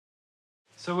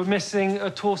So we're missing a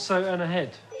torso and a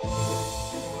head.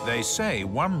 They say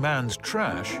one man's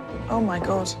trash... Oh, my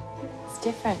God. It's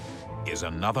different. ...is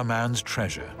another man's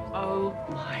treasure. Oh,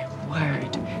 my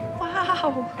word.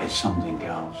 Wow. It's something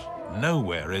else.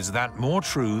 Nowhere is that more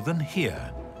true than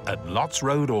here, at Lots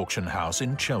Road Auction House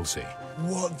in Chelsea.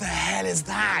 What the hell is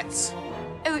that?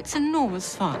 Oh, it's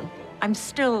enormous fun. I'm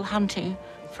still hunting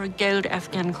for a gold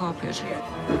Afghan carpet.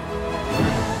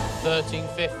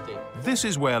 1350. This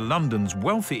is where London's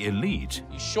wealthy elite...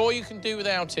 You sure you can do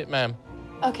without it, ma'am?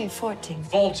 OK, 14.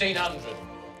 1400.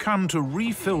 ...come to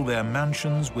refill their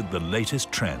mansions with the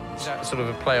latest trends. Is that sort of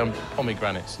a play on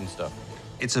pomegranates and stuff?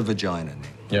 It's a vagina, Nick.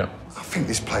 Yeah. I think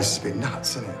this place is a bit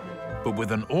nuts, isn't it? But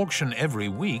with an auction every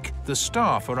week, the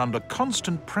staff are under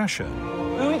constant pressure.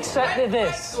 Who accepted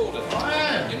this? I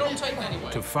am. You're not taking anyway.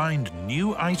 To find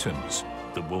new items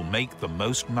that will make the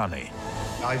most money.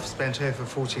 I've spent over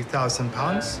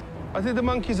 £40,000. I think the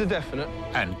monkeys are definite.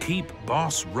 And keep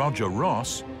boss Roger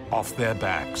Ross off their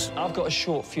backs. I've got a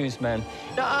short fuse, man.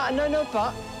 No,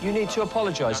 but you need to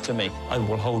apologise to me. I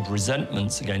will hold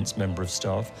resentments against member of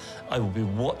staff. I will be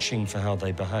watching for how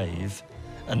they behave,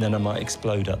 and then I might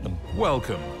explode at them.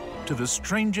 Welcome to the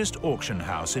strangest auction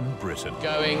house in Britain.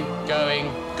 Going,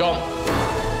 gone.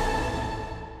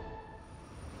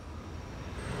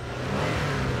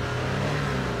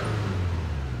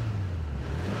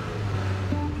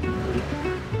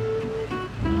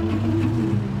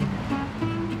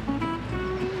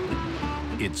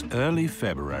 It's early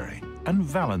February, and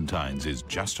Valentine's is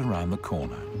just around the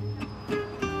corner.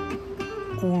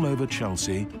 All over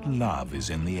Chelsea, love is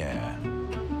in the air.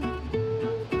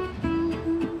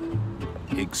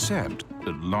 Except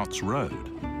at Lots Road.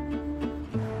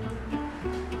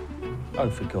 Oh,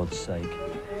 for God's sake.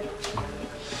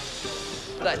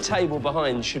 That table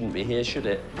behind shouldn't be here, should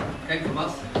it? Came from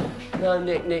us. No,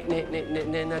 Nick,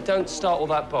 no, don't start all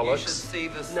that bollocks. You should see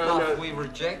the stuff we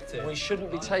rejected. We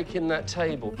shouldn't be taking that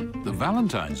table. The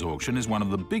Valentine's auction is one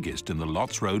of the biggest in the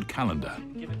Lots Road calendar.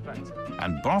 Give it back to me.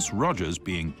 And Boss Roger's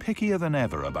being pickier than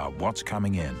ever about what's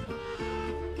coming in.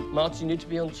 Martin, you need to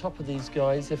be on top of these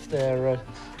guys if they're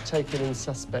taking in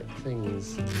suspect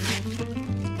things.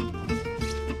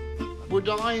 Would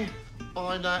I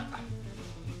buy that?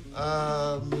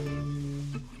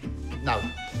 No.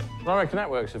 I reckon that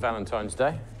works for Valentine's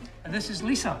Day. And this is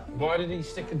Lisa. Why did he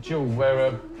stick a jewel where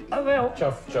a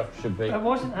chuff should be? I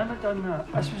wasn't ever done that.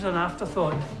 This was an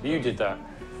afterthought. You did that.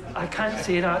 I can't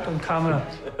say that on camera.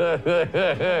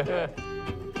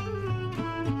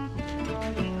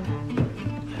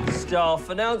 Staff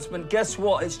announcement. Guess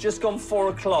what? It's just gone 4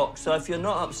 o'clock, so if you're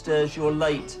not upstairs, you're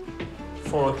late.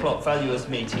 4 o'clock valuers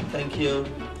meeting. Thank you.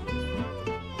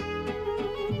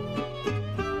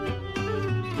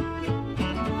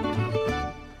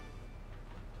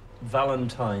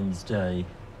 Valentine's Day.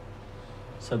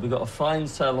 So we've got a fine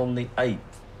sale on the 8th.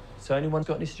 So anyone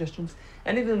got any suggestions?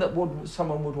 Anything that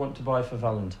someone would want to buy for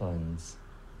Valentine's?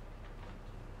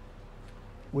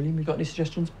 William, you got any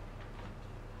suggestions?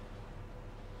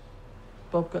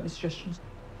 Bob, got any suggestions?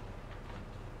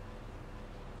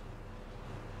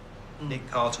 Nick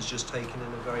Carter's just taken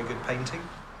in a very good painting.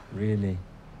 Really?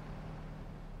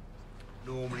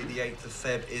 Normally the 8th of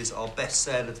Feb is our best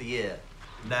sale of the year.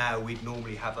 Now we'd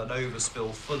normally have an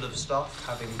overspill full of stuff,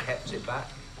 having kept it back.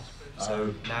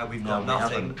 So now we've got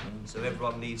nothing, so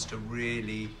everyone needs to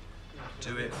really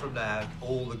do it from now,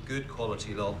 all the good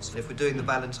quality lots. And if we're doing the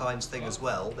Valentine's thing as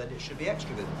well, then it should be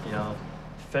extra good. Yeah.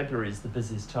 February is the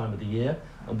busiest time of the year,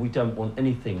 and we don't want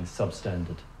anything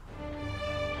substandard.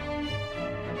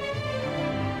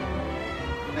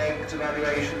 Neg to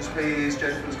valuations, please.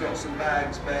 Gentleman's got some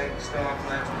bags, Meg, staff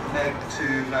left. Neg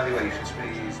to valuations,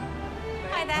 please.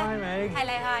 Hi there. Hi, Meg.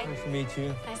 Hello, hi. Nice to meet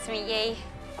you. Nice to meet you.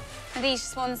 Are these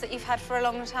just ones that you've had for a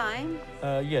long time?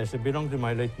 Yes, it belonged to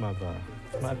my late mother.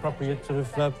 My appropriate sort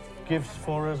of gifts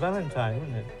for a Valentine,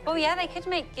 wouldn't it? Oh, yeah, they could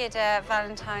make good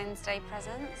Valentine's Day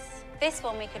presents. This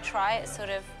one we could try at sort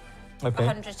of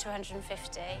 100 to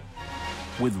 150.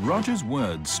 With Roger's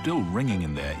words still ringing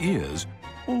in their ears,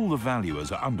 all the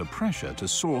valuers are under pressure to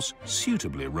source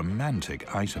suitably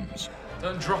romantic items.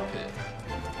 Don't drop it.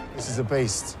 This is a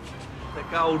beast. The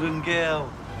golden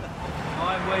girl.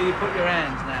 Mind where you put your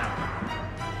hands now.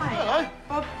 Hi.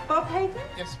 Hello. Bob Hayden?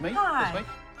 Yes, me. Hi. Yes, me.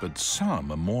 But some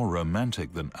are more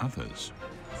romantic than others.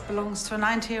 Belongs to a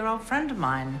 90-year-old friend of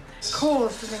mine.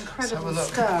 Caused an incredible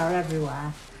stir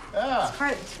everywhere. Ah. It's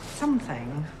quite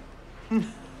something.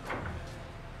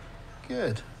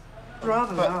 Good.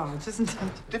 Rather large, isn't it?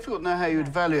 Difficult to know how you'd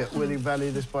value it. Will you value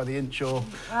this by the inch or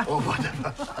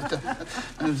whatever? I don't,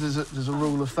 there's a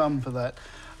rule of thumb for that.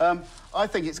 I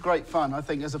think it's great fun. I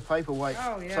think as a paperweight,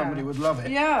 somebody would love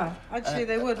it. Yeah, actually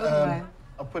they would, wouldn't they?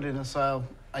 I'll put in a sale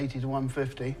 80 to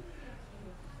 150,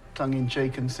 tongue in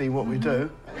cheek, and see what we do.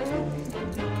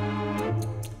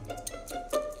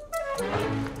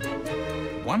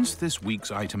 Once this week's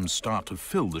items start to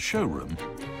fill the showroom,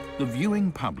 the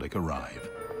viewing public arrive.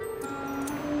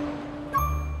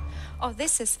 Oh,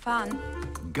 this is fun.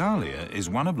 Galia is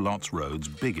one of Lots Road's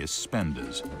biggest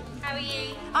spenders. How are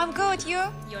you? I'm good, you?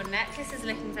 Your necklace is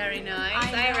looking very nice.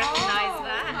 I recognise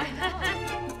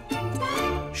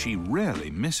that. She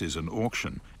rarely misses an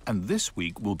auction, and this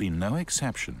week will be no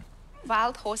exception.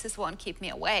 Wild horses won't keep me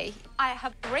away. I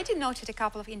have already noted a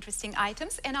couple of interesting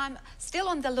items, and I'm still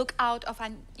on the lookout of,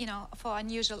 for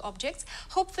unusual objects.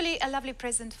 Hopefully, a lovely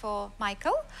present for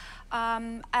Michael,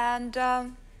 and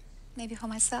maybe for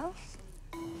myself.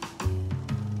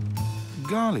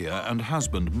 Galia and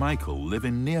husband Michael live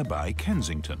in nearby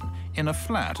Kensington, in a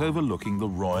flat overlooking the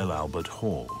Royal Albert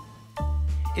Hall.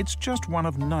 It's just one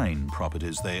of 9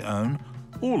 properties they own,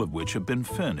 all of which have been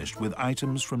furnished with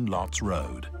items from Lots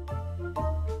Road.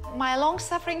 My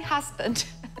long-suffering husband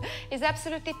is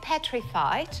absolutely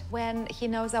petrified when he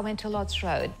knows I went to Lots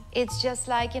Road. It's just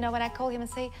like, when I call him and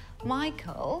say,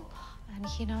 Michael, and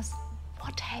he knows,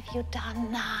 what have you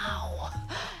done now?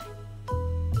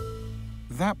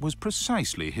 That was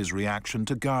precisely his reaction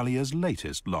to Galia's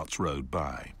latest Lots Road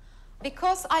buy.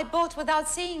 Because I bought without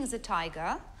seeing the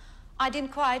tiger, I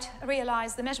didn't quite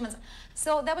realize the measurements.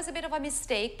 So that was a bit of a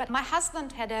mistake, but my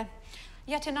husband had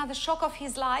yet another shock of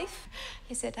his life.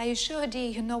 He said, are you sure, dear,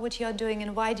 you know what you're doing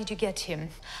and why did you get him?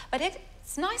 But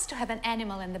it's nice to have an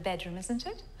animal in the bedroom, isn't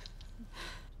it?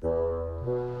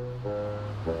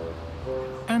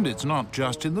 And it's not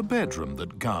just in the bedroom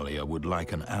that Galia would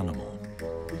like an animal.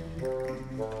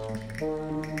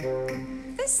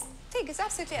 This thing is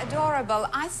absolutely adorable.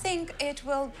 I think it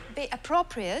will be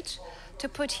appropriate to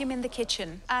put him in the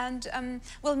kitchen, and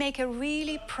we'll make a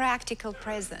really practical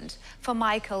present for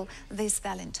Michael this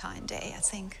Valentine Day, I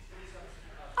think.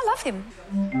 I love him.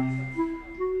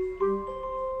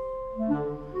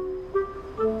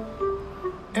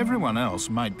 Everyone else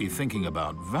might be thinking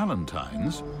about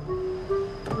Valentine's.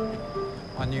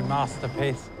 My new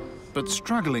masterpiece. But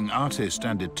struggling artist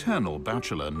and eternal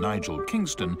bachelor Nigel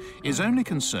Kingston is only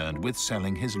concerned with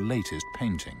selling his latest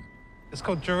painting. It's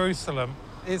called Jerusalem.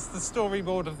 It's the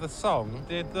storyboard of the song.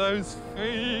 Did those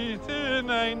feet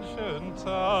in ancient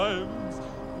times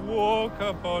walk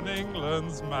upon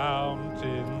England's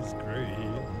mountains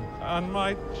green, and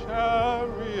my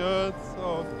chariots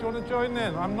of... Do you want to join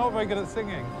in? I'm not very good at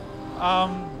singing.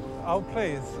 Oh,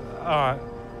 please. All right,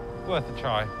 worth a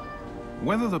try.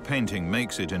 Whether the painting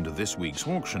makes it into this week's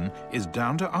auction is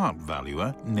down to art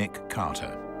valuer Nick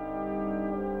Carter.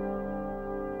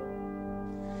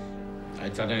 I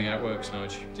don't think that works,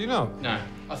 Nige. Do you know? No.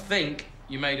 I think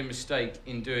you made a mistake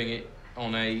in doing it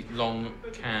on a long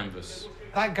canvas.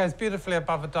 That goes beautifully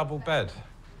above a double bed,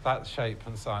 that shape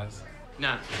and size.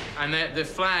 No, and the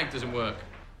flag doesn't work.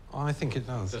 Oh, I think it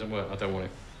does. Doesn't work. I don't want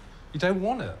it. You don't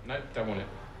want it? No, don't want it.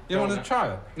 You don't want to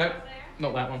try it? No,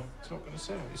 not that one. It's not going to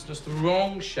sell. It's just the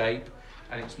wrong shape,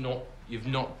 and it's not. You've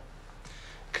not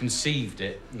conceived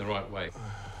it in the right way.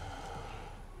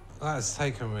 That has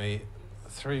taken me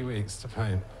 3 weeks to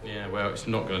paint. Yeah, well, it's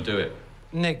not going to do it.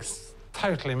 Nick's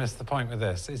totally missed the point with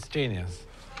this. It's genius.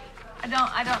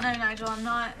 I don't know, Nigel. I'm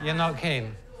not... You're not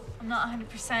keen? I'm not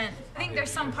 100%. I think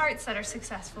there's some parts that are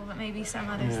successful, but maybe some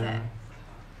others that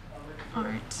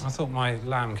aren't. I thought my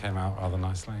lamb came out rather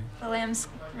nicely. The lamb's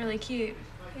really cute.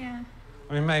 Yeah.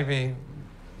 I mean, maybe,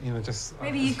 just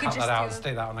maybe you could cut just that out and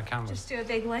stick that on a canvas. Just do a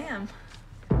big lamb.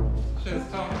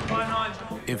 Bye,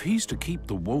 Nigel. If he's to keep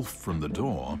the wolf from the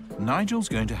door, Nigel's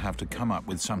going to have to come up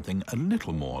with something a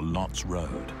little more Lots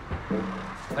Road.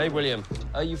 Hey, William.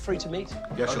 Are you free to meet?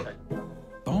 Yeah, sure.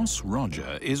 Boss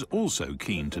Roger is also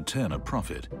keen to turn a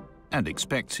profit and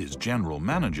expects his general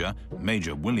manager,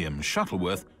 Major William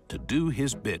Shuttleworth, to do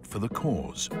his bit for the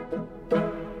cause.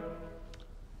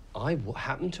 I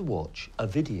happened to watch a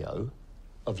video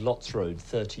of Lots Road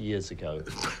 30 years ago.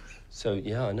 So,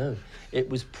 yeah, I know. It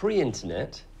was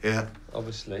pre-internet. Yeah.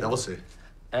 Obviously. Obviously.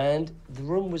 And the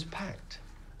room was packed.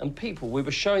 And we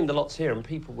were showing the lots here, and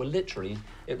people were literally,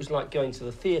 it was like going to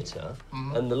the theatre,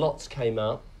 and the lots came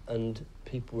out, and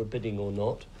people were bidding or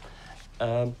not.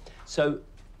 So,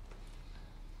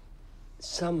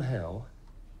 somehow,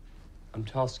 I'm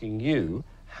tasking you,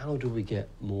 how do we get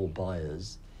more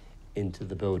buyers into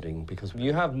the building, because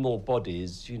you have more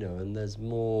bodies, you know, and there's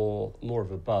more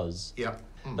of a buzz. Yeah.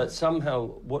 But somehow,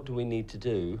 what do we need to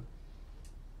do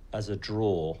as a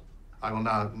draw? I will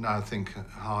now think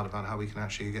hard about how we can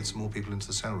actually get some more people into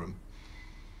the cell room.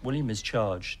 William is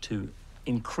charged to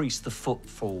increase the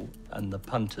footfall and the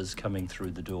punters coming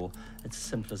through the door. It's as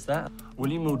simple as that.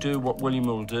 William will do what William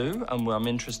will do, and I'm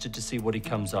interested to see what he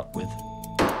comes up with.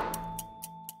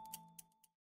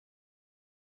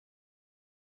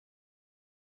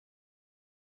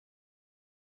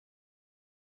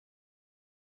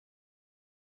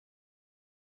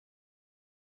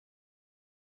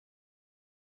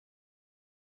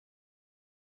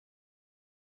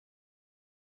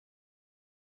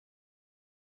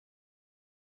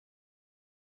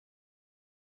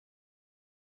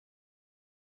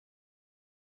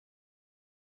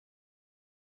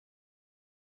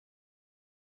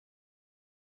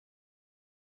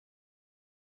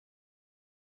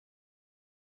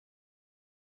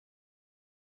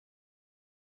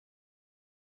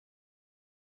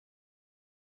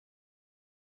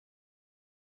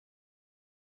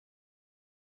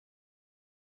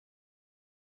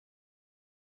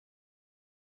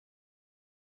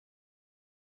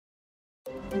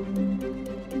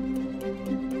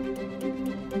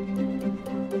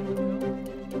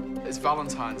 It's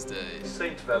Valentine's Day.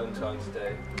 Saint Valentine's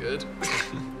Day. Good.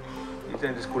 You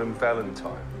don't just call him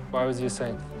Valentine. Why was he a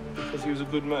saint? Because he was a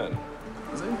good man.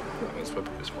 Is he? That's why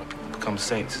people become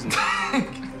saints, isn't it?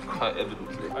 Quite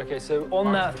evidently. Okay, so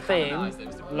on that theme,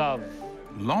 love.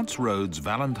 Lots Road's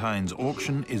Valentine's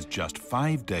auction is just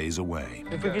 5 days away.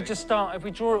 If we could just start, if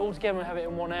we draw it all together and have it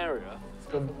in one area,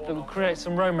 that would create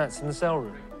some romance in the cell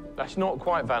room. That's not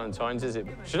quite Valentine's, is it?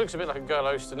 She looks a bit like a girl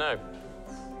I used to know.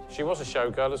 She was a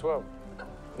showgirl as well.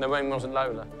 No, name wasn't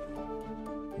Lola.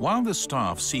 While the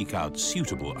staff seek out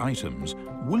suitable items,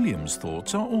 William's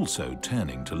thoughts are also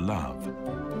turning to love.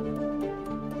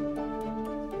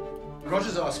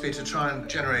 Roger's asked me to try and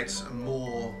generate some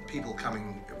more people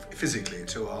coming physically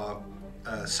to our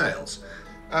sales.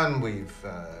 And we've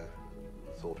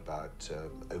thought about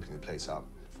opening the place up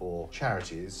for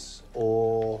charities,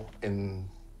 or, in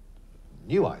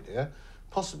new idea,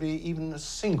 possibly even a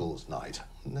singles night.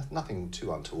 Nothing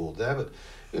too untoward there, but,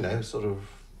 you know, sort of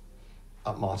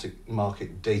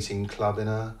upmarket dating club in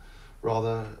a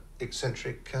rather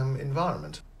eccentric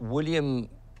environment. William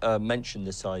mentioned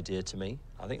this idea to me.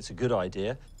 I think it's a good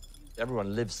idea.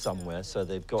 Everyone lives somewhere, so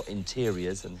they've got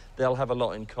interiors, and they'll have a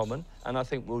lot in common, and I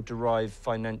think we'll derive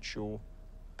financial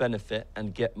benefit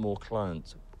and get more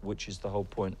clients, which is the whole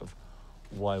point of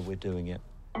why we're doing it.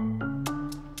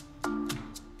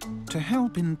 To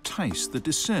help entice the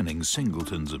discerning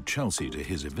singletons of Chelsea to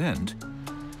his event...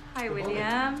 Hi,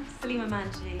 William. Salima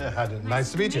Manji.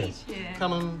 Nice to meet you.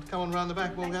 Come on round the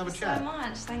back, we'll have a chat. Thank you so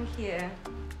much, thank you.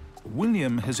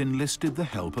 William has enlisted the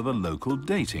help of a local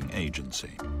dating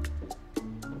agency.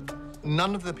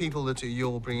 None of the people that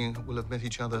you're bringing will have met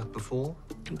each other before?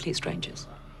 Complete strangers.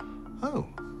 Oh,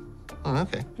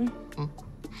 OK.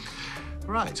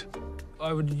 Right.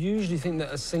 I would usually think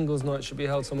that a singles night should be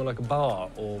held somewhere like a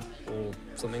bar or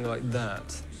something like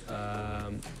that.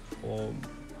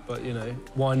 But, you know,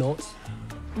 why not?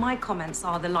 My comments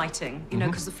are the lighting, you know,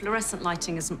 because the fluorescent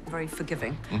lighting isn't very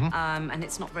forgiving, and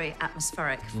it's not very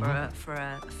atmospheric for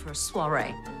a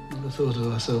soiree. We never thought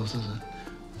of ourselves as a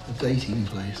dating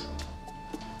place.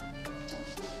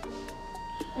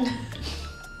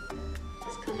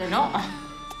 It's because they're not.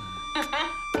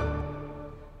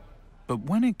 But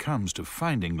when it comes to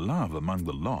finding love among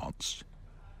the lots,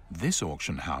 this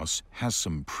auction house has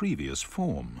some previous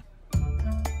form.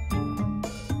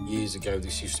 Years ago,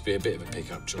 this used to be a bit of a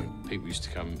pickup joint. People used to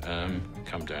come down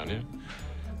here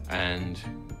and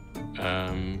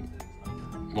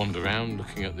wander around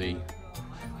looking at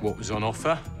what was on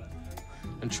offer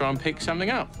and try and pick something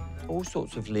up. All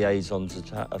sorts of liaisons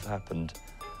have happened.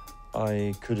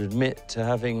 I could admit to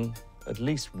having at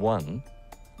least one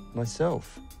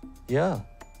myself. Yeah,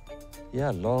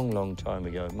 long time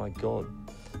ago. My God,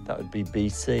 that would be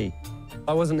BC.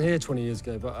 I wasn't here 20 years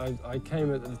ago, but I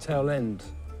came at the tail end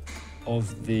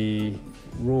of the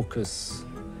raucous,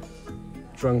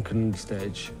 drunken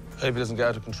stage. Hope it doesn't get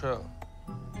out of control.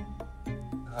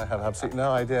 I have absolutely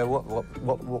no idea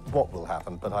what will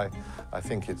happen, but I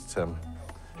think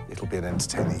it'll be an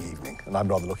entertaining evening, and I'm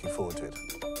rather looking forward to it.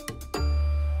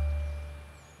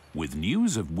 With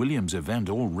news of William's event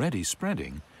already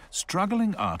spreading,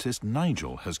 struggling artist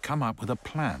Nigel has come up with a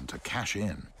plan to cash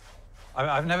in.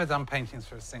 I've never done paintings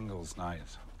for a singles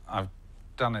night. I've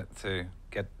done it to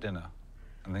get dinner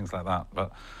and things like that,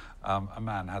 but a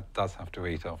man does have to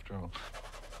eat after all.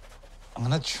 I'm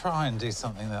going to try and do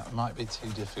something that might be too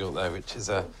difficult, though, which is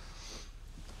a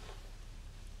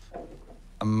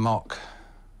mock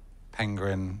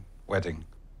penguin wedding.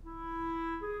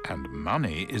 And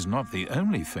money is not the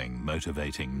only thing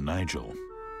motivating Nigel.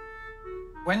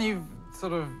 When you've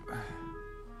sort of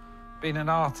been an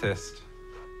artist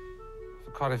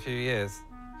for quite a few years,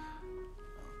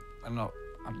 I'm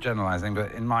generalising,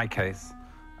 but in my case,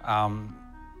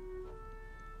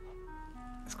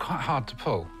 it's quite hard to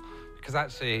pull, because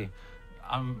actually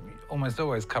I'm almost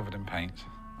always covered in paint.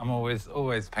 I'm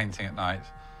always painting at night.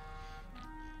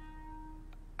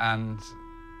 And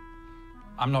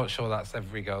I'm not sure that's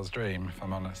every girl's dream, if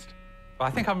I'm honest. But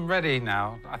I think I'm ready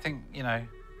now. I think, you know, I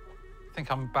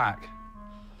think I'm back.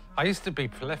 I used to be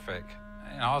prolific.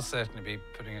 You know, I'll certainly be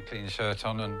putting a clean shirt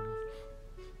on and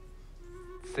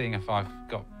seeing if I've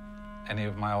got any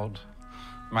of my old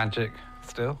magic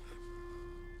still.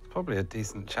 It's probably a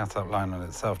decent chat-up line on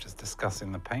itself, just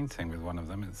discussing the painting with one of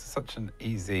them. It's such an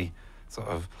easy sort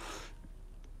of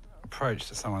approach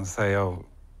to someone say, oh,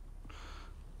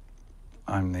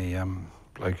 I'm the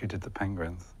bloke who did the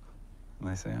penguins. And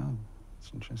they say, oh,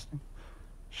 that's interesting.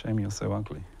 Shame you're so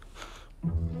ugly.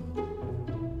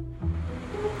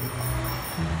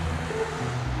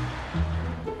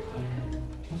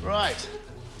 Right.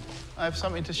 I have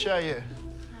something to show you.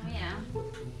 Oh, yeah.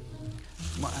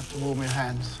 Might have to warm your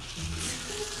hands.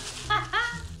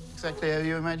 Exactly how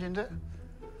you imagined it.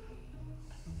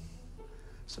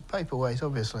 It's a paperweight,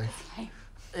 obviously. Okay.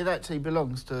 It actually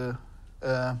belongs to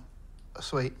a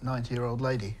sweet 90-year-old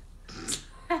lady.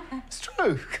 It's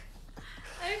true.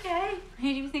 Okay. Who do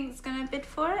you think is going to bid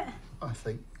for it? I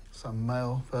think some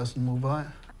male person will buy it.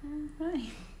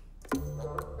 Right.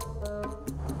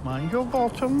 Mind your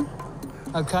bottom.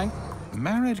 OK.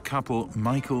 Married couple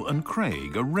Michael and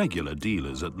Craig are regular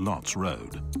dealers at Lots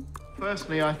Road.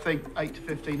 Firstly, I think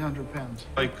 £800 to £1,500.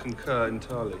 I concur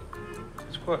entirely.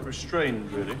 It's quite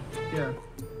restrained, really. Yeah.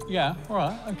 Yeah, all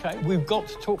right, OK. We've got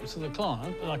to talk to the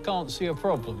client, but I can't see a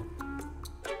problem.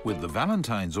 With the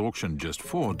Valentine's auction just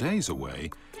 4 days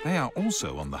away, they are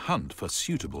also on the hunt for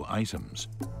suitable items.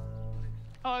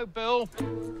 Hi, Bill.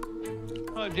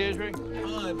 Hi, Deirdre.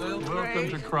 Hi, Bill. Welcome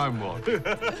to Crime Watch.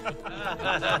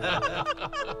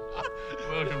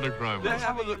 Welcome to Crime Watch. Let's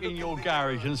have a look in your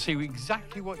garage and see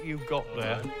exactly what you've got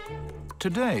there.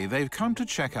 Today, they've come to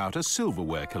check out a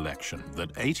silverware collection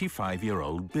that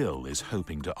 85-year-old Bill is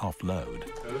hoping to offload.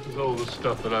 This is all the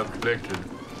stuff that I've collected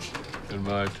in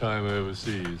my time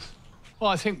overseas.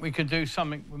 Well, I think we could do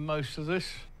something with most of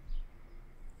this.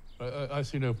 I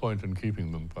see no point in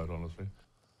keeping them, quite honestly.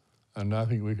 And I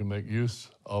think we can make use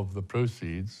of the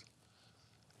proceeds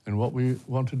in what we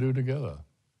want to do together.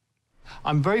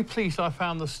 I'm very pleased I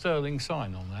found the sterling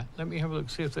sign on that. Let me have a look,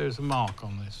 see if there's a mark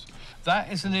on this.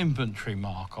 That is an inventory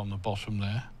mark on the bottom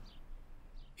there.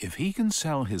 If he can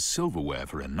sell his silverware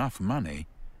for enough money,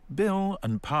 Bill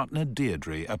and partner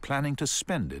Deirdre are planning to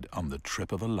spend it on the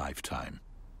trip of a lifetime.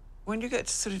 When you get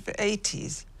to sort of the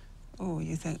 80s, oh,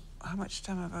 you think, how much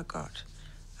time have I got?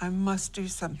 I must do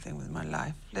something with my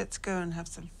life. Let's go and have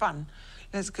some fun.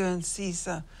 Let's go and see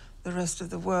the rest of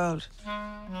the world.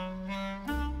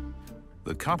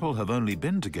 The couple have only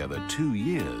been together 2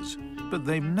 years, but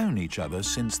they've known each other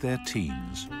since their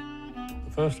teens.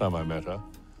 The first time I met her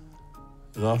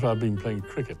is after I'd been playing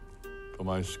cricket for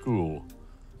my school.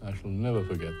 I shall never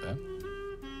forget that.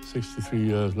 63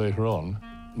 years later on,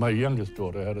 my youngest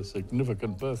daughter had a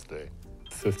significant birthday.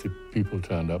 50 people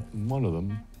turned up, and one of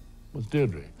them was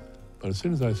Deirdre. But as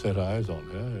soon as I set eyes on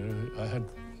her, I had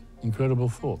incredible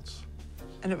thoughts.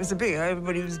 And it was a big,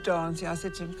 everybody was dancing. I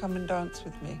said to him, come and dance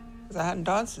with me. Because I hadn't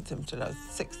danced with him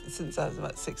since I was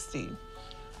about 16.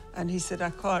 And he said, I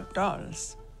can't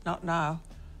dance, not now.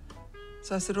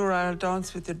 So I said, all right, I'll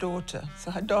dance with your daughter.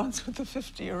 So I danced with the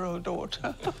 50-year-old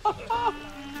daughter.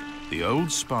 The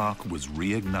old spark was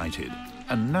reignited,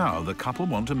 and now the couple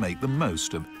want to make the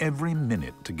most of every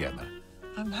minute together.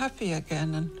 I'm happy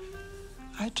again, and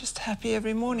I'm just happy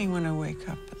every morning when I wake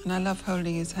up. And I love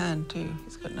holding his hand, too.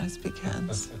 He's got nice big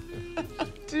hands. I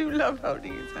do love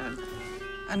holding his hand.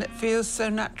 And it feels so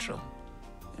natural.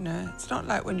 You know, it's not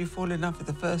like when you fall in love for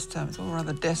the first time. It's all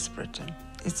rather desperate, and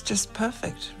it's just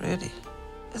perfect, really,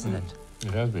 isn't it?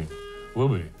 It has been. Will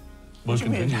be. What do you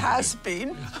mean, it has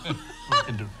been?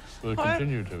 Will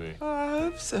continue to be. I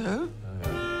hope so.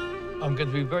 I'm going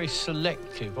to be very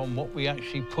selective on what we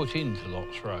actually put into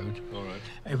Lots Road. All right.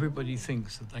 Everybody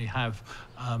thinks that they have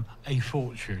a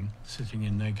fortune sitting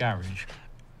in their garage.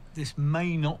 This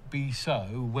may not be so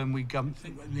when we go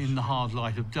in the hard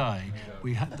light of day.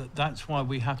 That's why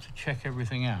we have to check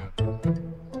everything out.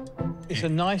 It's a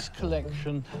nice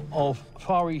collection of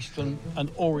Far Eastern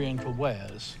and Oriental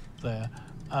wares there,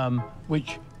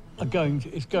 which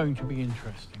is going to be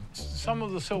interesting. Some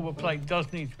of the silver plate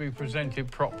does need to be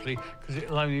presented properly because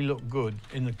it'll only look good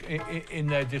in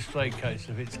their display case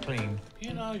if it's clean.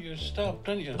 You know your stuff,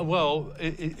 don't you? Well,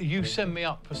 you send me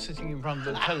up for sitting in front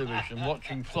of the television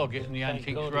watching Flog It and the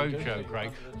Antiques Roadshow,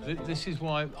 Craig. This is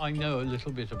why I know a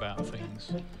little bit about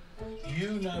things.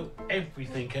 You know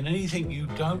everything, and anything you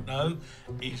don't know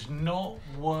is not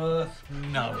worth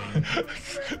knowing.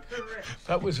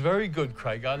 That was very good,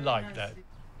 Craig. I like that.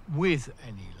 With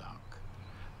any luck,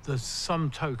 the sum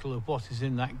total of what is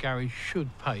in that garage should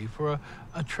pay for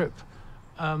a trip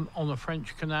on the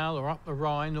French Canal or up the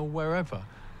Rhine or wherever.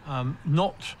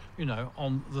 Not, you know,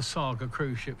 on the Saga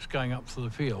cruise ships going up to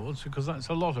the fields, because that's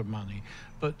a lot of money.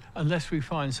 But unless we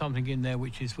find something in there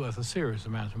which is worth a serious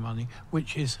amount of money,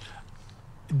 which is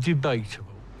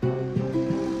debatable.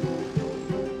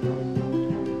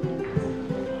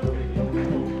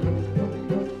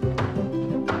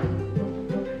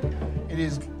 It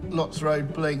is Lots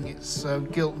Road bling. It's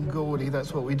gilt and gaudy.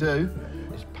 That's what we do.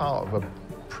 It's part of a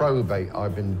probate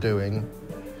I've been doing.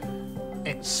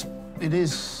 It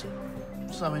is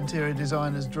some interior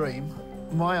designer's dream.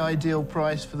 My ideal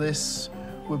price for this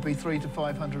would be £300 to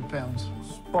 £500.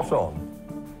 Spot on.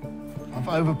 I've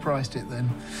overpriced it then.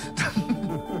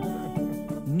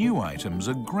 New items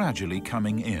are gradually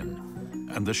coming in,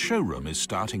 and the showroom is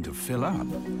starting to fill up.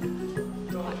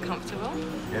 Quite comfortable.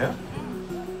 Yeah.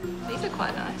 These are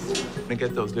quite nice. And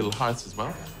get those little hearts as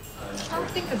well. I'll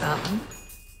think about them.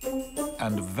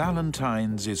 And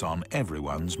Valentine's is on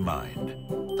everyone's mind.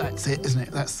 That's it, isn't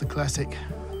it? That's the classic.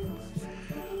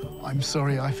 I'm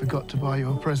sorry I forgot to buy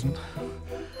you a present.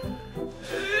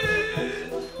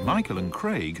 Michael and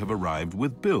Craig have arrived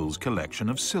with Bill's collection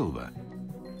of silver.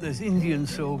 There's Indian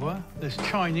silver, there's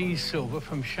Chinese silver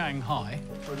from Shanghai.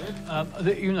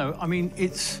 You know, I mean,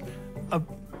 it's a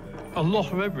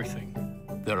lot of everything.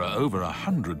 There are over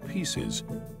 100 pieces,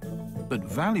 but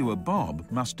valuer Bob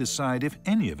must decide if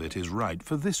any of it is right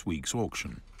for this week's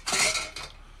auction.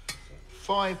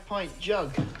 5-pint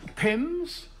jug.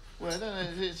 Pims? Well, no,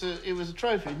 it was a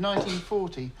trophy,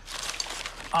 1940.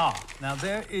 Ah, now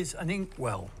there is an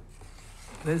inkwell.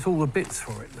 There's all the bits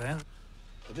for it there.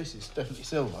 Well, this is definitely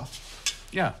silver.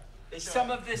 Yeah. Is some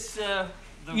of this the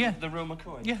Roma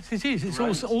coin? Yes, it is. It's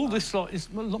all this lot is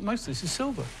most of this is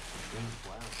silver.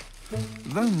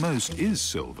 Though most is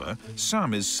silver,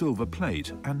 some is silver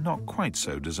plate and not quite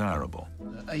so desirable.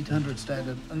 800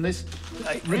 standard, and this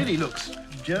really looks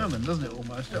German, doesn't it,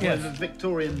 almost? Yes. Well,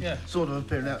 Victorian sort of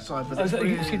appearance outside, but...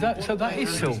 You see that? So that is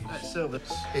silver. That's silver.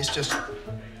 It's just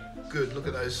good. Look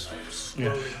at those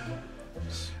swirling...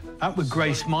 That would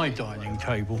grace my dining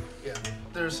table. Yeah.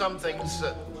 There are some things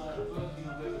that,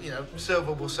 you know,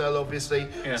 silver will sell, obviously.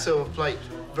 Yeah. Silver plate,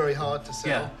 very hard to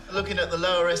sell. Yeah. Looking at the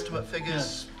lower estimate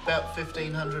figures, about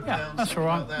 £1,500. Yeah, that's all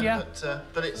right. Like that. Yeah.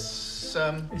 But it's...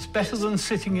 It's better than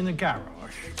sitting in a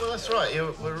garage. Well, that's right.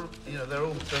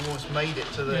 They've almost made it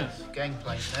to the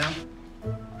gangplank now.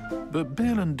 But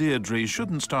Bill and Deirdre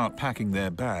shouldn't start packing their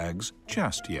bags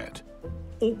just yet.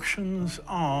 Auctions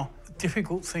are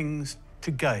difficult things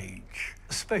to gauge,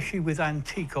 especially with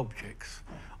antique objects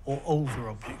or older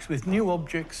objects. With new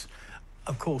objects,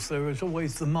 of course, there is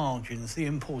always the margins, the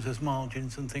importer's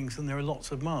margins and things, and there are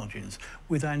lots of margins.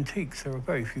 With antiques, there are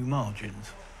very few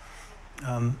margins.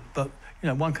 But, you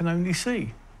know, one can only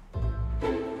see.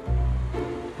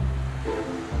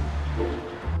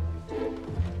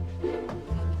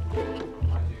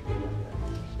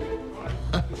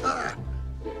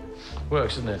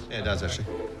 Works, doesn't it? Yeah, it does, actually.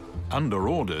 Under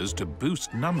orders to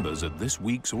boost numbers at this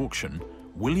week's auction,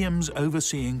 William's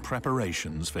overseeing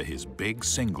preparations for his big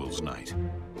singles night.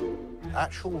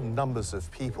 Actual numbers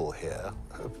of people here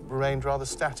have remained rather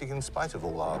static in spite of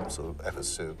all our sort of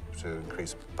efforts to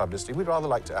increase publicity. We'd rather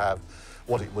like to have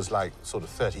what it was like sort of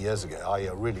 30 years ago, i.e.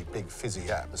 a really big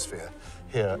fizzy atmosphere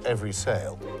here every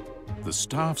sale. The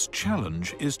staff's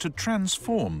challenge is to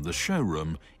transform the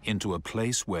showroom into a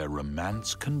place where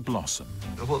romance can blossom.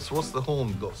 What's the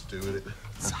horn got to do with it?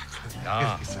 Exactly.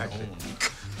 Exactly.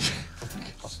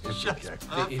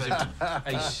 It is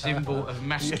a symbol of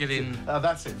masculine...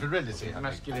 that's it, virility.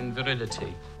 Masculine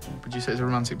virility. Would you say it's a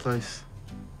romantic place?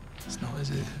 It's not, is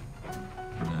it?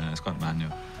 No, it's quite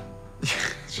manual.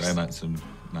 Romance and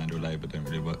manual labour don't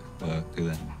really work, do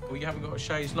they? Well, you haven't got a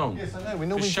chaise longue. Yes, I know, we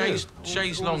normally do.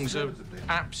 Chaise longues are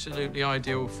absolutely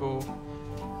ideal for...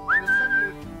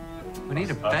 We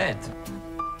need a bed.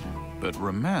 But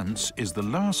romance is the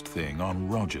last thing on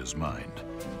Roger's mind.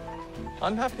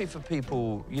 I'm happy for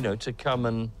people, you know, to come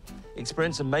and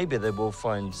experience, and maybe they will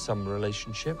find some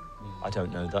relationship. I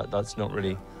don't know. That's not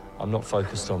really... I'm not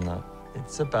focused on that.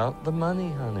 It's about the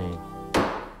money, honey.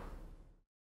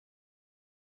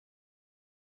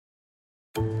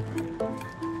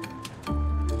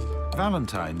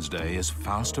 Valentine's Day is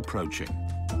fast approaching.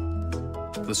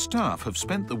 The staff have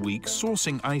spent the week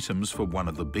sourcing items for one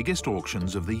of the biggest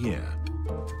auctions of the year.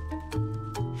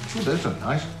 Oh, those look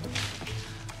nice.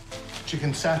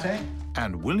 Chicken satay.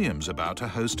 And William's about to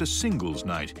host a singles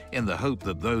night in the hope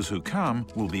that those who come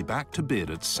will be back to bid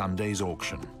at Sunday's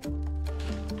auction.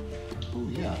 Oh,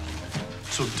 yeah.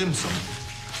 So dim sum.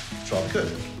 It's rather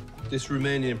good. This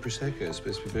Romanian Prosecco is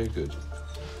supposed to be very good.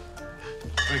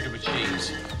 Very good with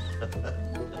cheese.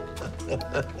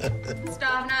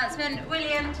 Staff announcement.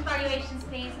 William, to valuations,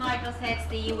 please. Nigel's here to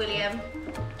see you, William.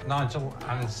 Nigel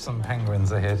and some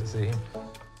penguins are here to see you.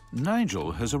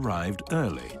 Nigel has arrived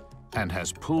early and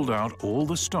has pulled out all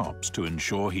the stops to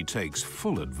ensure he takes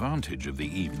full advantage of the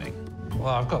evening. Well,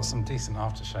 I've got some decent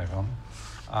aftershave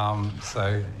on,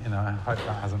 so, you know, I hope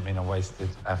that hasn't been a wasted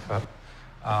effort.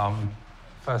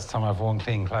 First time I've worn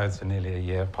clean clothes for nearly a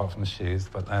year, apart from the shoes,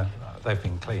 but they've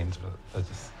been cleaned, but they're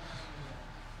just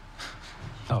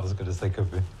not as good as they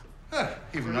could be.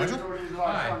 Even Nigel?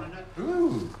 Hi.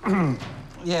 Ooh.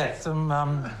 Yeah,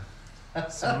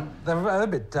 they're a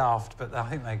bit daft, but I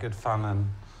think they're good fun. And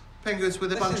penguins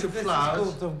with a bunch of flowers. This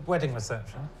is called the wedding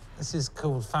reception. This is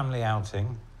called family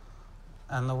outing,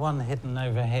 and the one hidden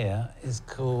over here is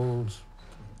called,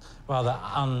 rather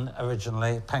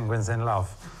unoriginally, penguins in love.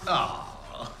 Oh.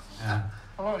 Yeah.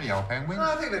 I like the old penguins.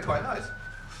 I think they're quite nice.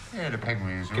 Yeah, the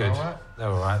penguins are Good. all right. They're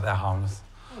all right. They're harmless.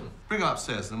 Bring them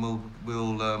upstairs, and we'll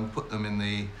put them in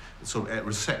the sort of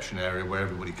reception area where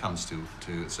everybody comes to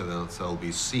so they'll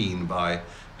be seen by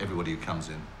everybody who comes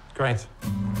in. Great.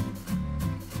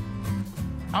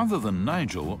 Other than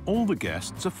Nigel, all the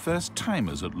guests are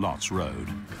first-timers at Lots Road.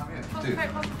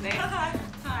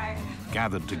 Hi.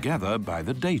 Gathered together by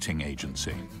the dating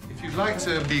agency. If you'd like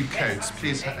to leave coats,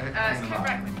 please hang them up.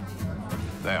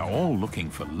 They're all looking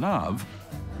for love,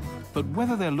 but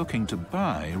whether they're looking to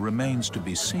buy remains to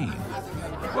be seen.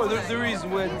 Well, the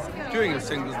reason we're doing a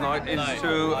singles night is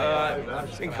to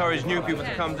encourage new people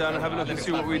to come down and have a look and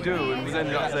see what we do, and then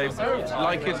if they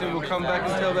like it, and will come back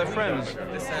and tell their friends.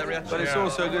 But it's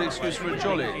also a good excuse for a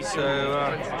jolly, so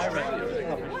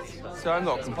I'm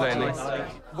not complaining.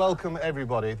 Welcome,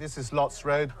 everybody. This is Lots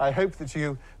Road. I hope that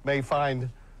you may find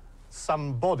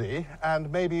somebody and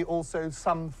maybe also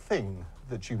something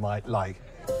that you might like.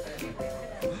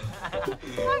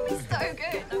 That was so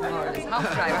good.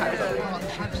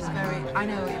 I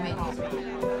know what you mean.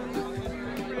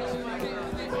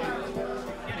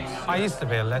 I used to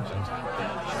be a legend.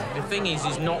 The thing is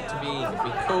not to be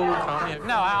cool, can't you?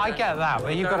 No, I get that,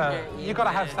 but you've got to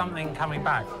have something coming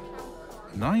back.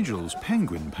 Nigel's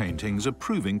penguin paintings are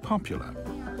proving popular.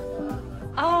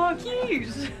 Oh,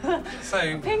 cute!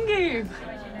 So Pingu!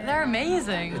 They're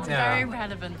amazing. It's Yeah. very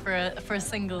relevant for a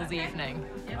singles evening.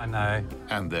 I know.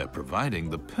 And they're providing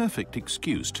the perfect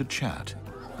excuse to chat.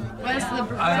 Where's the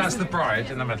bride? That's the bride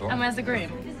in the middle. And where's the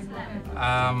groom?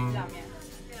 That's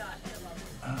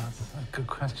a good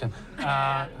question.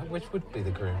 Which would be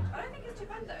the groom?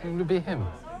 It would be him.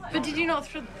 But did you not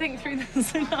think through the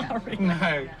scenario?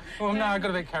 No. Well, no, I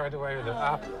got a bit carried away with it.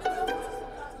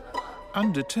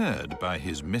 Undeterred by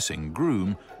his missing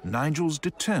groom, Nigel's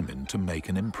determined to make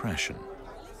an impression.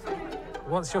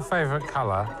 What's your favourite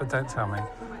colour? But don't tell me.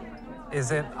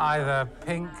 Is it either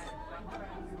pink,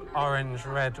 orange,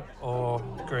 red, or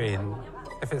green?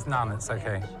 If it's none, it's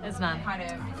okay. It's none.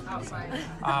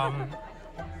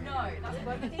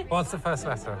 What's the first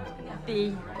letter?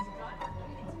 B.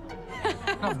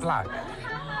 Not black.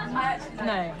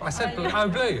 No. I said blue. Oh,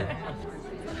 blue.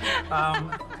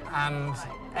 And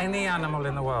any animal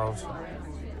in the world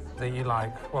that you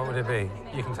like, what would it be?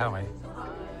 You can tell me.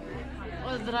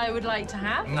 Or that I would like to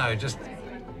have? No, just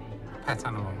pet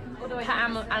animal. Pet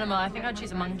animal, I think I'd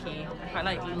choose a monkey. I quite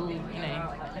like little, little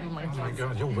monkeys. Oh my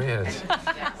God, you're weird.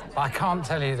 I can't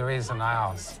tell you the reason I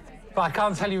asked. But I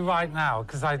can't tell you right now,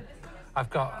 because I've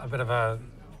got a bit of a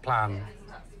plan.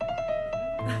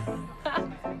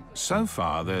 So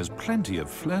far, there's plenty of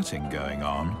flirting going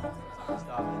on,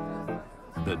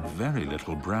 but very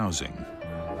little browsing.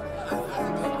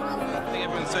 I think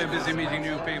everyone's so busy meeting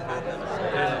new people,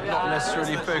 they're not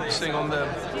necessarily focusing on the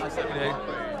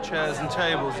chairs and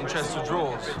tables and chests of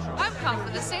drawers. I've come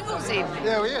for the singles evening.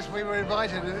 Yeah, well, yes, we were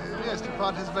invited to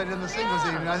participate in the singles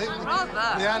evening. I think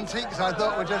the antiques, I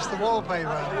thought, were just the wallpaper.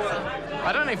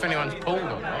 I don't know if anyone's pulled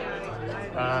or not.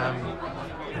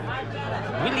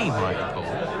 Willie might have pulled.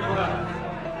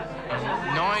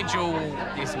 Nigel,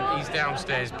 he's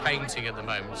downstairs painting at the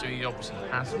moment, so he obviously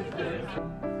hasn't.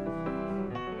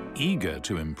 Eager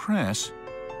to impress,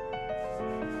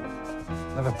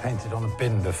 Never painted on a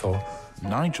bin before.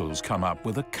 Nigel's come up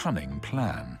with a cunning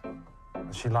plan.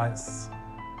 She likes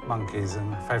monkeys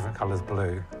and her favourite colour's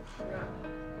blue.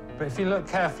 But if you look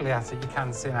carefully at it, you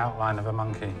can see an outline of a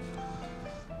monkey.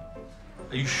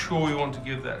 Are you sure you want to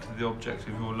give that to the object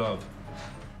of your love?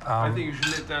 I think you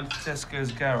should nip down to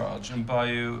Tesco's garage and buy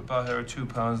her a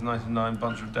 £2.99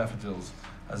 bunch of daffodils,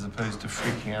 as opposed to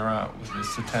freaking her out with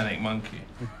this satanic monkey.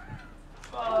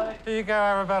 Here you go,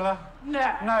 Arabella.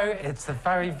 No. No, it's a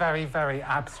very, very, very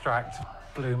abstract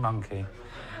blue monkey.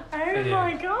 Oh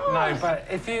my God. No, but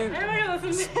if you... Oh my God, that's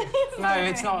amazing. No,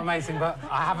 it's not amazing, but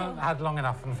I haven't had long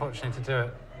enough, unfortunately, to do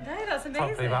it No, that's amazing.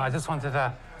 properly, but I just wanted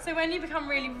to... So when you become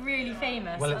really, really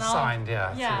famous... Well, it's and I'll- signed,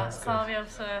 yeah, so Yeah, that's so I'll be able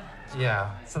to...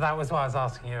 Yeah, so that was why I was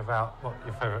asking you about what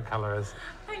your favourite colour is.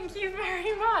 Thank you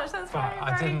very much. That's But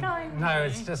very, very kind. No,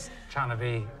 it's just trying to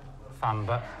be fun,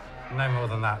 but no more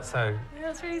than that, so...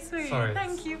 That's really sweet. Sorry.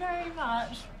 Thank you very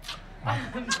much.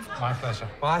 My pleasure.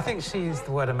 Well, I think she used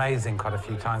the word amazing quite a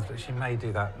few times, but she may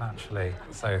do that naturally,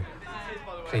 so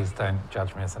please don't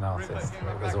judge me as an artist.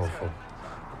 It was awful.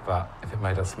 But if it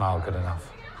made her smile, good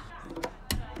enough.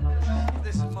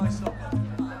 This is my song.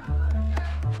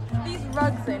 These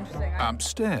rugs are interesting.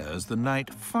 Upstairs, the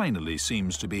night finally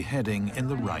seems to be heading in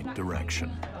the right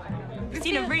direction. We've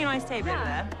seen a really nice table over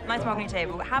there, nice mahogany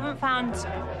table. Haven't found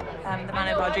the man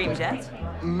of our dreams yet.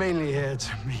 Mainly here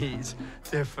to meet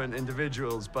different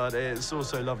individuals, but it's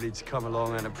also lovely to come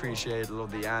along and appreciate a lot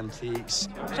of the antiques.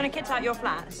 Trying to kit out your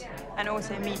flat and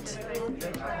also meet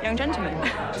young gentlemen.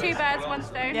 2 birds, 1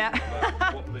 stone. Yeah.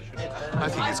 I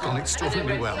think it's gone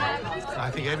extraordinarily well.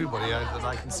 I think everybody that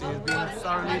I can see has been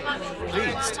thoroughly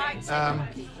pleased.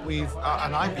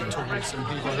 And I've been talking to some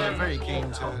people who are very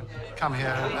keen to come here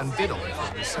and bid on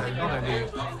things. So not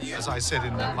only, as I said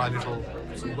in my little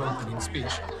sort of welcoming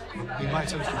speech, they might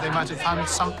have found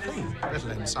something, let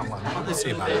alone someone. We'll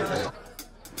see about it.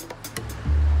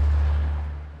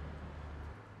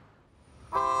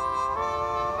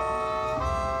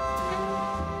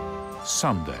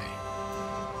 Sunday,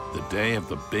 the day of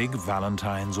the big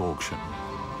Valentine's auction.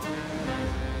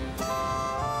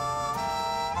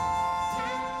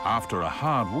 After a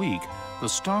hard week, the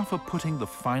staff are putting the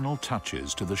final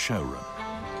touches to the showroom.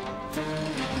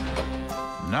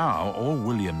 Now, all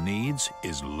William needs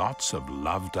is lots of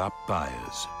loved-up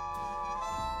buyers.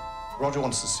 Roger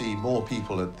wants to see more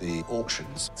people at the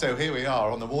auctions. So here we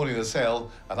are on the morning of the sale,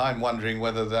 and I'm wondering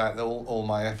whether that all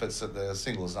my efforts at the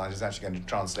singles night is actually going to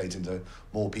translate into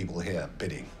more people here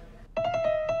bidding.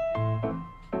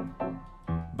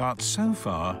 But so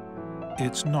far,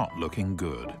 it's not looking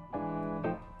good.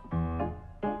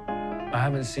 I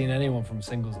haven't seen anyone from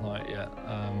singles night yet.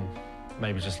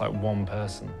 Maybe just like one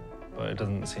person, but it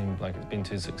doesn't seem like it's been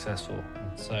too successful.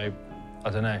 So, I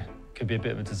don't know. Could be a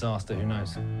bit of a disaster, who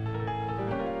knows?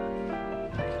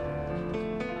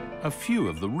 A few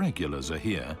of the regulars are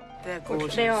here. They're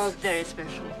gorgeous. They are very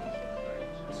special.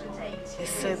 They're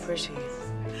so pretty.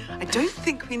 I don't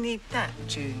think we need that,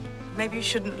 June. Maybe you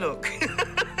shouldn't look.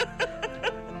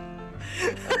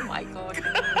 Oh, my God.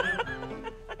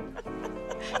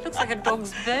 Looks like a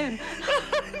dog's bone.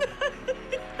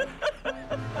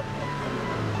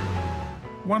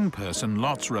 One person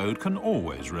Lots Road can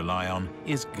always rely on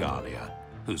is Galia,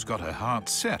 who's got her heart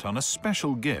set on a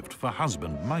special gift for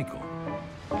husband Michael.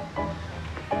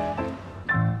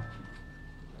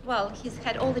 Well, he's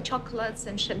had all the chocolates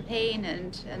and champagne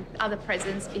and other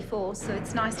presents before, so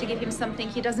it's nice to give him something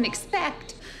he doesn't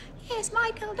expect. Yes,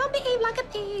 Michael, don't behave like a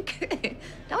pig.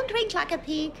 Don't drink like a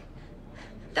pig.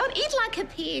 Don't eat like a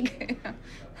pig.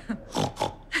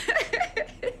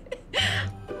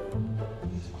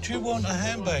 Do you want a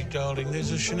handbag, darling?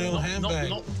 There's a Chanel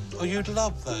handbag. Oh, you'd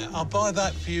love that. I'll buy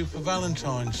that for you for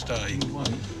Valentine's Day.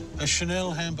 A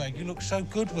Chanel handbag. You look so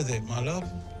good with it, my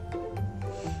love.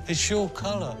 It's your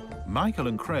colour. Michael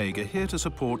and Craig are here to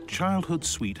support childhood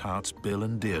sweethearts Bill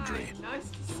and Deirdre,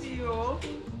 Nice to see you all.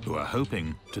 who are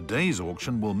hoping today's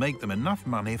auction will make them enough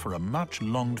money for a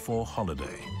much-longed-for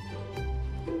holiday.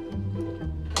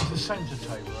 There's a centre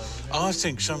table over there. I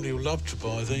think somebody will love to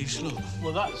buy these, look.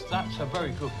 Well, that's a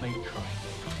very good meat tray.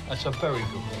 That's a very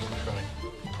good meat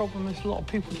tray. The problem is a lot of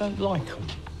people don't like them.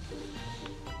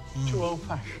 Too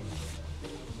old-fashioned.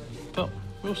 But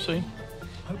we'll see.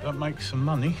 Hope that makes some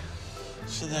money.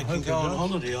 So they can go on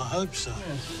holiday, I hope so.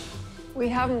 Yes. We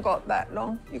haven't got that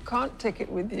long. You can't take it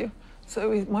with you. So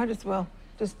we might as well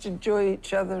just enjoy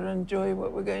each other, enjoy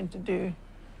what we're going to do.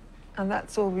 And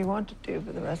that's all we want to do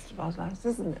for the rest of our lives,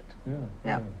 isn't it? Yeah.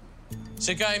 Yeah.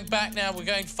 So going back now, we're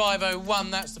going 501.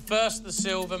 That's the first of the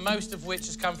silver, most of which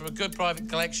has come from a good private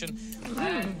collection.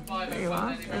 There you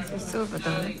are. There's the silver,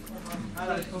 darling.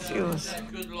 It's yours.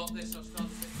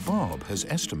 Bob has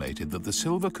estimated that the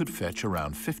silver could fetch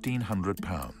around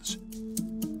 £1,500.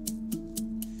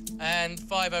 And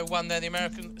 501 there, the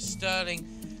American sterling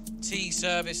tea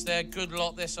service there. Good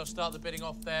lot this. I'll start the bidding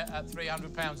off there at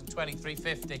 £300 and 20,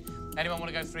 350. Anyone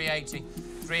want to go 380?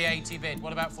 380 bid.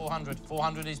 What about 400?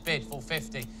 400 is bid,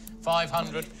 450.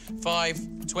 500,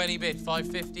 520 bid,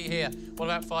 550 here. What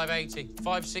about 580?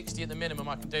 560 at the minimum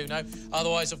I can do, no.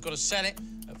 Otherwise, I've got to sell it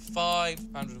at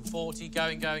 540.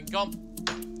 Going, gone.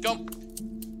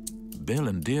 Bill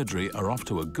and Deirdre are off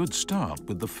to a good start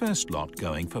with the first lot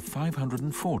going for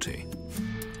 540.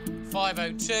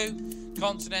 502,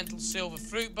 continental silver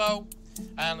fruit bowl.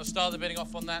 And I'll start the bidding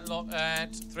off on that lot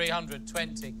at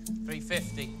 320,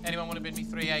 350. Anyone want to bid me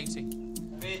 380?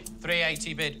 Bid.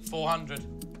 380 bid, 400,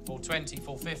 420,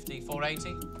 450,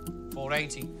 480,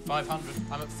 480, 500.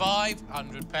 I'm at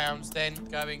 £500 then,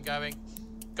 going,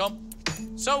 gone.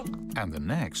 Sold. And the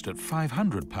next at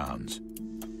 £500.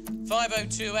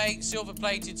 5028,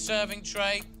 silver-plated serving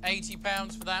tray,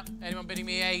 £80 for that. Anyone bidding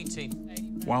me 80?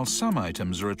 While some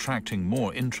items are attracting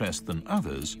more interest than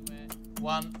others,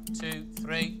 1, 2,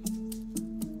 3.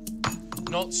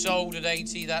 Not sold at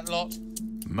 80, that lot.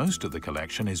 most of the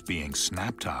collection is being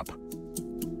snapped up.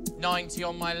 90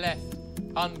 on my left,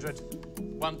 100,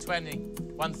 120,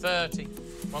 130,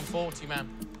 140, man,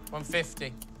 150,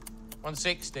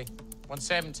 160,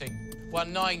 170,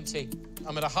 190.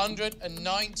 I'm at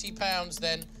 £190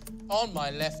 then on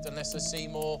my left, unless I see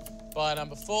more. Buy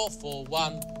number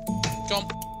 441. John.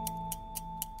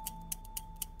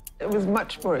 It was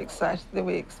much more exciting than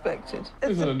we expected.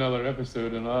 This is another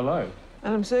episode in our life.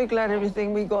 And I'm so glad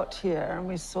everything we got here and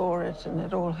we saw it and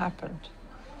it all happened.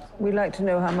 We'd like to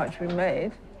know how much we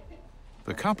made.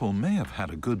 The couple may have had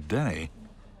a good day,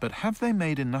 but have they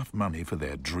made enough money for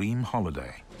their dream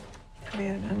holiday? Come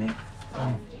here, Nanny.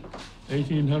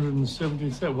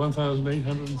 1,877,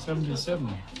 1,877.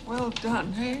 Well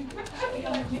done, hey?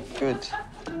 Good.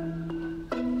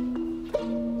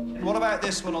 What about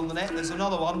this one on the net? There's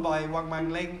another one by Wang Wang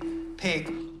Ling,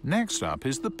 Pig. Next up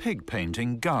is the pig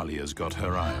painting Galia's got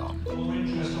her eye on.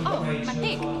 Oh, my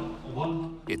pig.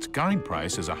 Its guide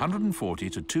price is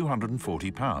 £140 to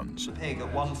 £240. The pig at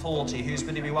 140. Who's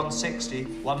bidding me 160?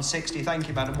 160, thank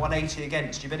you, madam. 180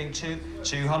 against. You're bidding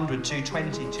 200,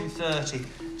 220, 230,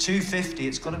 250.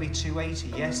 It's got to be 280.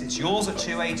 Yes, it's yours at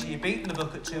 280. You've beaten the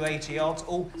book at 280 yards.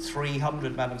 Oh,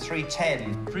 300, madam.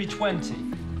 310. 320.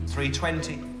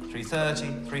 320.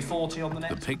 330, 340 on the net.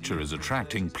 The picture is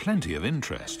attracting plenty of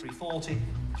interest. 340,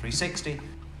 360,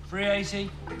 380,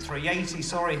 380,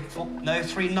 sorry. No,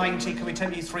 390. Can we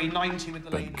tell you 390 with the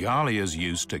lady? But Galia's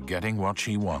used to getting what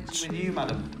she wants. With you,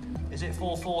 madam. Is it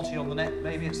 440 on the net?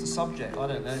 Maybe it's the subject, I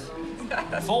don't know.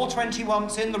 420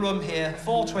 once in the room here,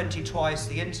 420 twice.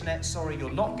 The internet, sorry, you're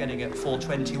not getting it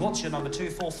 420. What's your number?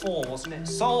 244, wasn't it?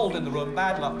 Sold in the room,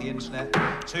 bad luck, the internet.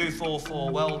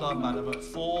 244, well done, madam, at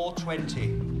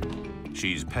 420.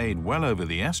 She's paid well over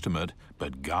the estimate,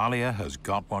 but Galia has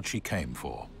got what she came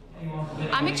for.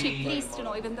 I'm actually pleased to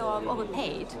know, even though I've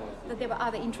overpaid, that there were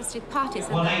other interested parties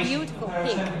in that beautiful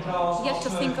pig. Yet to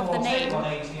think of the name.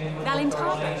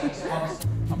 Valentine.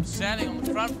 I'm selling on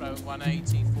the front row at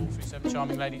 180, 437,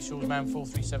 Charming Lady at Shaw's Man,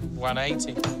 437,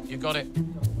 180. You got it.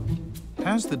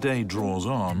 As the day draws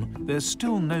on, there's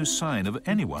still no sign of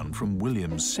anyone from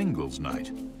William's singles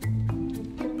night.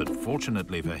 But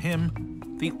fortunately for him,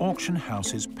 the auction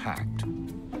house is packed.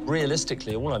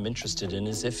 Realistically, all I'm interested in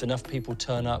is if enough people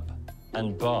turn up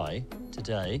and buy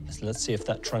today. So let's see if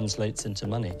that translates into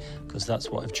money, because that's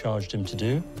what I've charged him to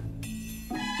do.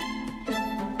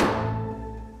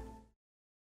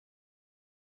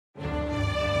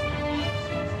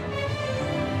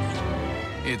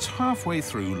 It's halfway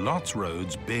through Lots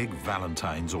Road's big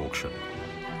Valentine's auction.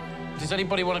 Does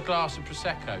anybody want a glass of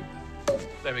Prosecco?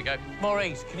 There we go.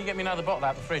 Maurice, can you get me another bottle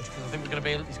out of the fridge? Because I think it's going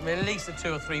to be at least a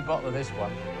 2 or 3 bottle of this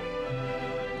one.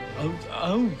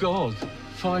 Oh God,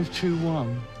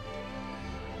 521.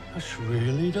 That's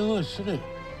really nice, isn't it?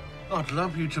 I'd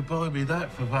love you to buy me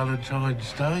that for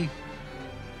Valentine's Day.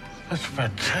 That's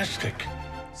fantastic.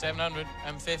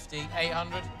 750,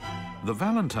 800. The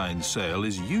Valentine's sale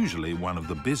is usually one of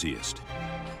the busiest.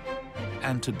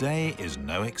 And today is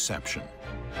no exception.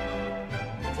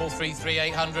 433,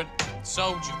 800.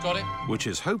 Sold, you've got it. Which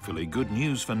is hopefully good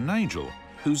news for Nigel,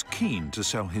 who's keen to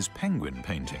sell his penguin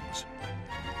paintings.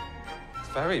 It's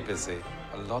very busy.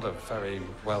 A lot of very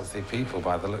wealthy people,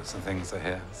 by the looks of things, are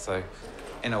here. So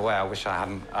In a way, I wish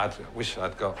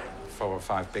I'd got 4 or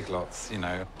 5 big lots, you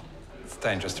know. It's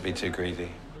dangerous to be too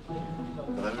greedy.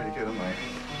 They're really good, aren't they?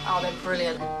 Oh, they're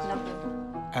brilliant. Love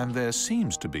them. And there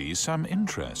seems to be some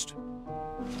interest.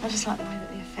 I just like the way that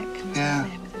the effect comes Yeah. out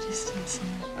there with the distance.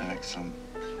 And... Excellent.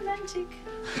 Romantic.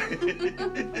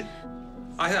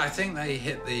 I think they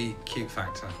hit the cute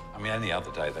factor. I mean, any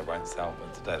other day they won't sell,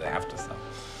 but today they have to sell.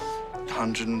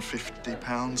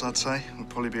 £150, I'd say, would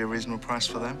probably be a reasonable price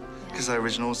for them. Because they're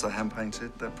originals, they're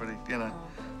hand-painted, they're pretty, you know,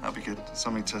 that'd be good.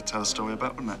 Something to tell a story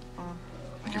about, wouldn't it?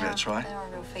 I'll give it a try. They are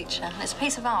a real feature. And it's a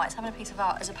piece of art. It's having a piece of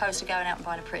art as opposed to going out and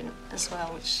buying a print as well,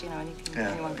 which, you know,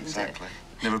 anyone can exactly.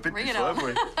 do. Never been Bring it before, on. have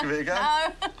we? Give it a go.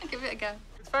 No, give it a go.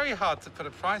 It's very hard to put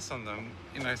a price on them,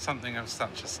 you know, something of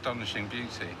such astonishing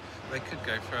beauty. They could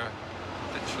go for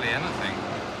literally anything.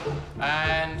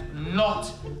 And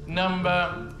lot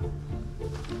number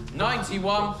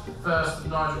 91. First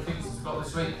Nigel thinks he's got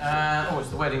this week. Oh, it's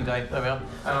the wedding day. There we are. And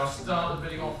I'll start the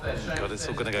bidding off there. God, it's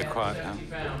all going to go quiet now.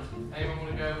 £70. Anyone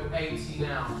want to go 80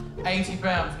 now?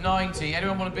 £80, 90.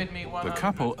 Anyone want to bid me 100? The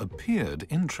couple appeared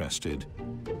interested.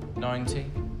 90.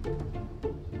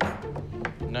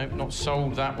 Nope, not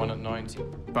sold that one at 90.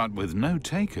 But with no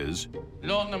takers,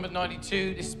 Lot number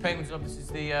 92. This is Penguin's Love. This is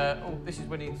the. This is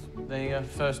when he's the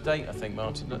first date, I think,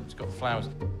 Martin. Look, it's got the flowers.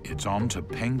 it's on to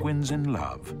Penguins in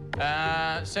Love.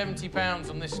 £70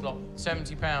 on this lot.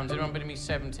 £70. Anyone bidding me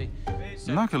 70?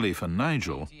 Luckily for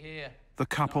Nigel, the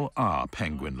couple are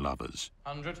penguin lovers.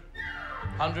 100.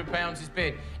 £100 is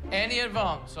bid. Any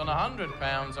advance on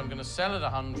 £100, I'm going to sell at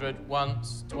 100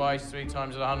 once, twice, 3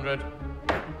 times at 100.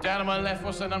 Down on my left,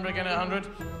 what's that number again at 100?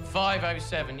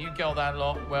 507. You got that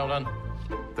lot. Well done.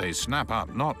 They snap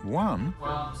up not one,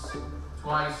 Once,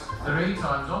 twice, 3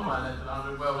 times on my left at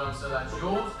 100. Well done, so that's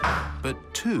yours. but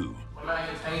 2, What about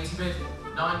you? 80 bid?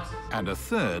 90. and a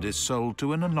third is sold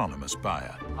to an anonymous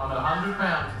buyer. I'm at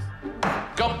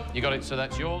 £100. Gone. You got it, so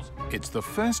that's yours. It's the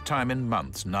first time in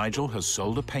months Nigel has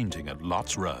sold a painting at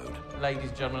Lots Road. Ladies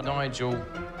and gentlemen, Nigel,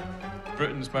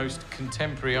 Britain's most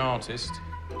contemporary artist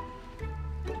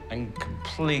and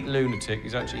complete lunatic,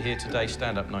 is actually here today.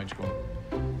 Stand up, Nigel.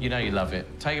 You know you love it.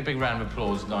 Take a big round of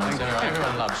applause, Nigel.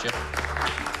 Everyone loves you.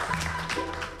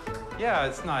 Yeah,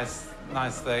 it's nice.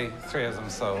 Nice they 3 of them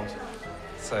sold.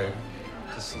 So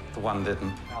just the one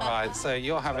didn't. All right, so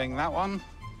you're having that one.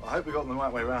 I hope we got them the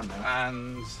right way around now.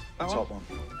 And that Top one?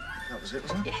 one. That was it,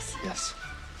 wasn't it? Yes. Yes.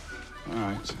 All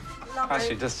right.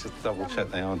 Actually, just double check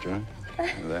they are, Joe.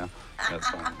 There they are. That's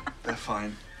fine. They're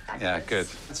fine. Yeah, good.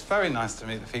 It's very nice to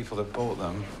meet the people that bought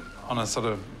them on a sort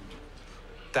of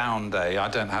down day. I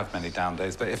don't have many down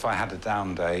days, but if I had a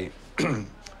down day,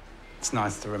 it's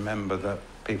nice to remember that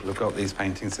people have got these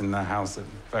paintings in their house at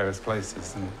various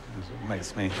places, and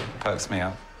it perks me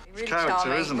up. Really character,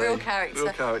 charming, isn't he? real character.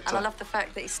 Real character. And I love the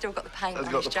fact that he's still got the paint He's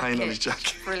on got his the jacket. paint on his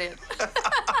jacket. Brilliant.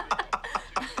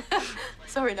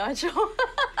 Sorry, Nigel.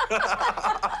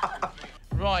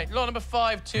 Right, lot number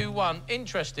 521.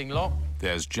 Interesting lot.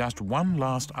 There's just one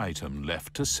last item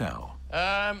left to sell.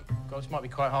 God, this might be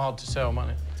quite hard to sell,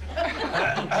 mightn't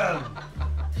it?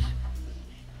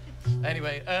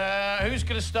 Anyway, who's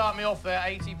going to start me off there?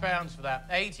 £80 for that.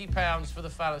 £80 for the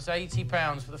phallus.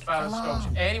 £80 for the phallus sculpture.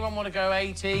 Anyone want to go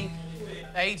 80?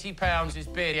 £80 is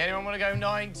bid. Anyone want to go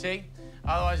 90?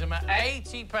 Otherwise, I'm at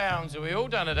 £80. Are we all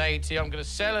done at 80? I'm going to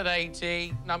sell at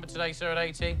 80. Number today, sir, at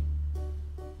 80.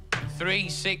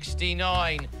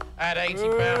 369 at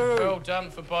 £80. Well done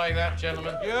for buying that,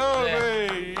 gentlemen.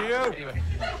 Anyway.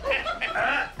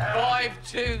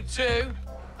 522.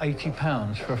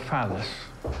 £80 for a phallus.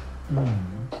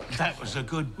 That was a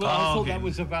good Well, I thought that bargain.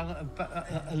 was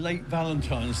a late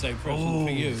Valentine's Day present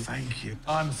for you. Thank you.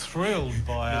 I'm thrilled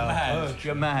by our purchase.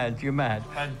 You're mad. You're mad.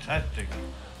 Fantastic.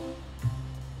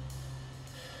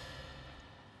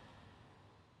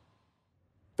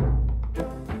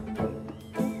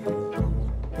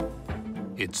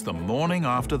 It's the morning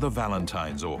after the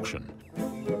Valentine's auction.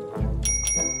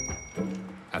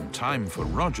 And time for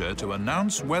Roger to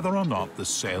announce whether or not the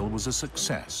sale was a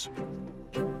success.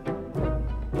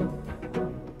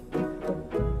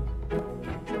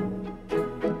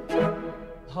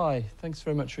 Hi, thanks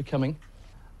very much for coming.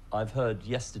 I've heard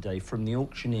yesterday from the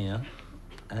auctioneer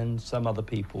and some other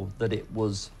people that it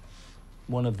was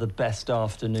one of the best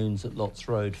afternoons at Lots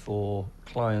Road for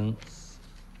clients,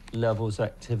 levels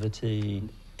activity.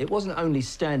 It wasn't only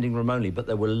standing room only, but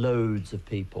there were loads of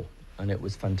people, and it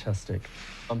was fantastic.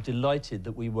 I'm delighted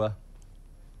that we were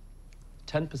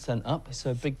 10% up,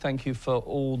 so a big thank you for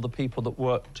all the people that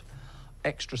worked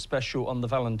extra special on the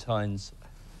Valentines.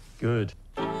 Good.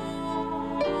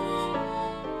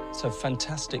 So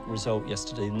fantastic result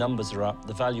yesterday. The numbers are up.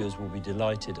 The valuers will be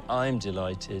delighted. I'm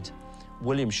delighted.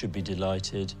 William should be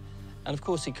delighted. And of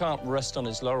course, he can't rest on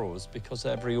his laurels because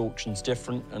every auction's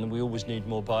different and we always need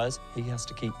more buyers. He has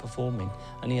to keep performing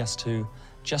and he has to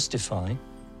justify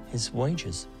his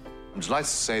wages. I'm delighted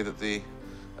to say that the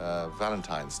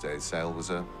Valentine's Day sale was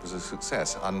a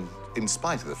success, and in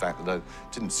spite of the fact that I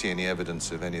didn't see any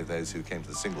evidence of any of those who came to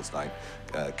the singles night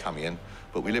coming in.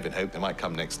 But we live in hope they might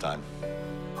come next time.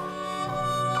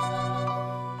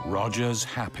 Roger's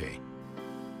happy.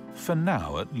 For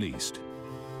now, at least.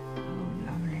 Oh,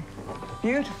 lovely.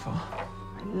 Beautiful.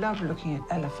 I love looking at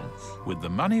elephants. With the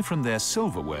money from their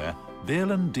silverware,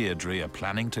 Bill and Deirdre are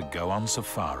planning to go on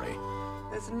safari.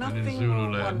 There's nothing more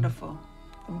wonderful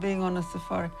than being on a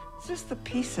safari. It's just the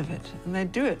peace of it, and they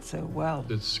do it so well.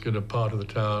 It's kind of part of the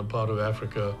town, part of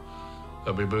Africa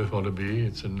that we both want to be.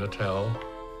 It's in Natal.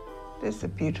 It's a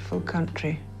beautiful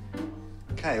country.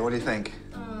 Okay, what do you think?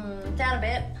 Down a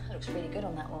bit. It looks really good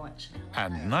on that watch.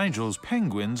 And Nigel's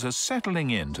penguins are settling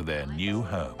into their new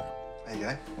home. There you go.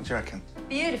 What do you reckon?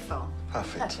 Beautiful.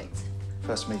 Perfect. Perfect.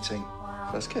 First meeting,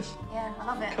 first kiss. Yeah, I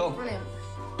love it. Cool. Brilliant.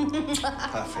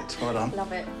 Perfect. Well done.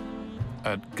 Love it.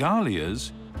 At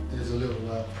Galia's, There's a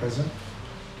little present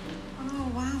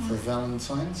Oh, wow. for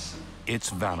Valentine's. it's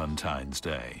Valentine's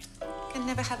Day. Can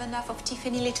never have enough of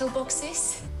Tiffany little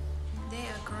boxes. They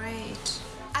are great.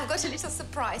 I've got a little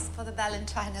surprise for the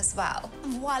Valentine as well.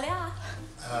 Voila.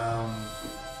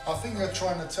 I think they're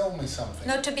trying to tell me something.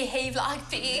 Not to behave like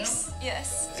this.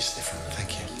 Yes. It's different,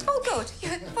 thank you. Oh, good.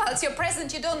 Well, it's your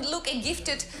present. You don't look a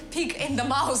gifted pig in the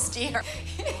mouth, dear.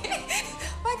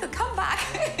 Michael, come back.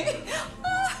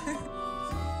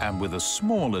 And with a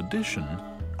small addition...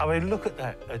 I mean, look at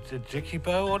that. It's a dicky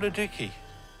bow on a dicky.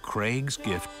 Craig's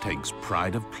gift takes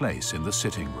pride of place in the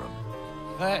sitting room.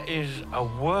 That is a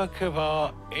work of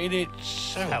art in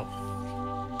itself.